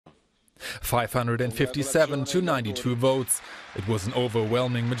557 to 92 votes. It was an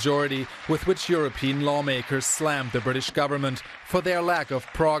overwhelming majority with which European lawmakers slammed the British government for their lack of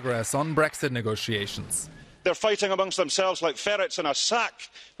progress on Brexit negotiations. They're fighting amongst themselves like ferrets in a sack,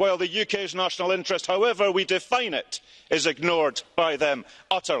 while the UK's national interest, however we define it, is ignored by them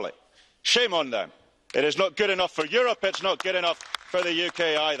utterly. Shame on them. It is not good enough for Europe, it's not good enough for the UK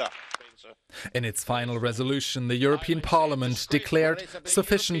either. In its final resolution, the European Parliament declared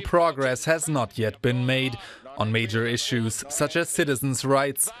sufficient progress has not yet been made on major issues such as citizens'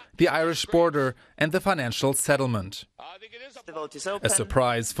 rights, the Irish border and the financial settlement. The vote is open. A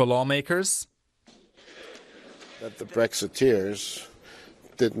surprise for lawmakers? That the Brexiteers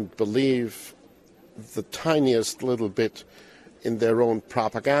didn't believe the tiniest little bit in their own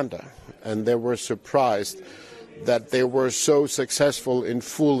propaganda, and they were surprised that they were so successful in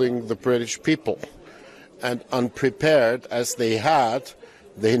fooling the British people. And unprepared as they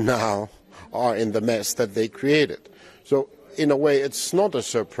now are in the mess that they created. So, in a way, it's not a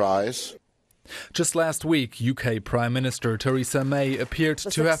surprise. Just last week, UK Prime Minister Theresa May appeared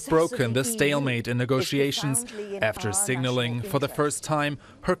to have broken the stalemate in negotiations after signalling for the first time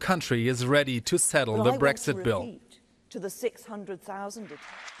her country is ready to settle the Brexit bill. To the 600,000.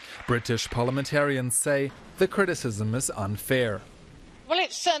 British parliamentarians say the criticism is unfair. Well,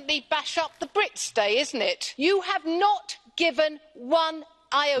 it's certainly bash up the Brits Day, isn't it? You have not given one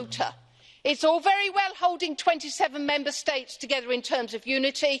iota. It's all very well holding 27 member states together in terms of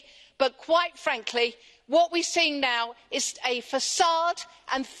unity, but quite frankly, what we're seeing now is a facade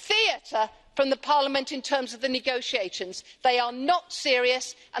and theatre from the Parliament in terms of the negotiations. They are not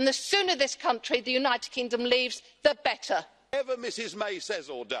serious, and the sooner this country, the United Kingdom, leaves, the better. Whatever Mrs May says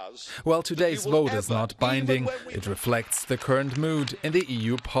or does, well, today's vote is not binding. It reflects the current mood in the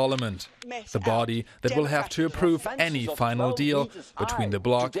EU Parliament, the body that will have to approve any final deal between the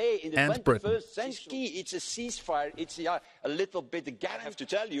bloc and Britain. It's a ceasefire. It's a little bit. I have to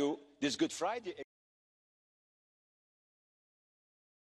tell you, this Good Friday.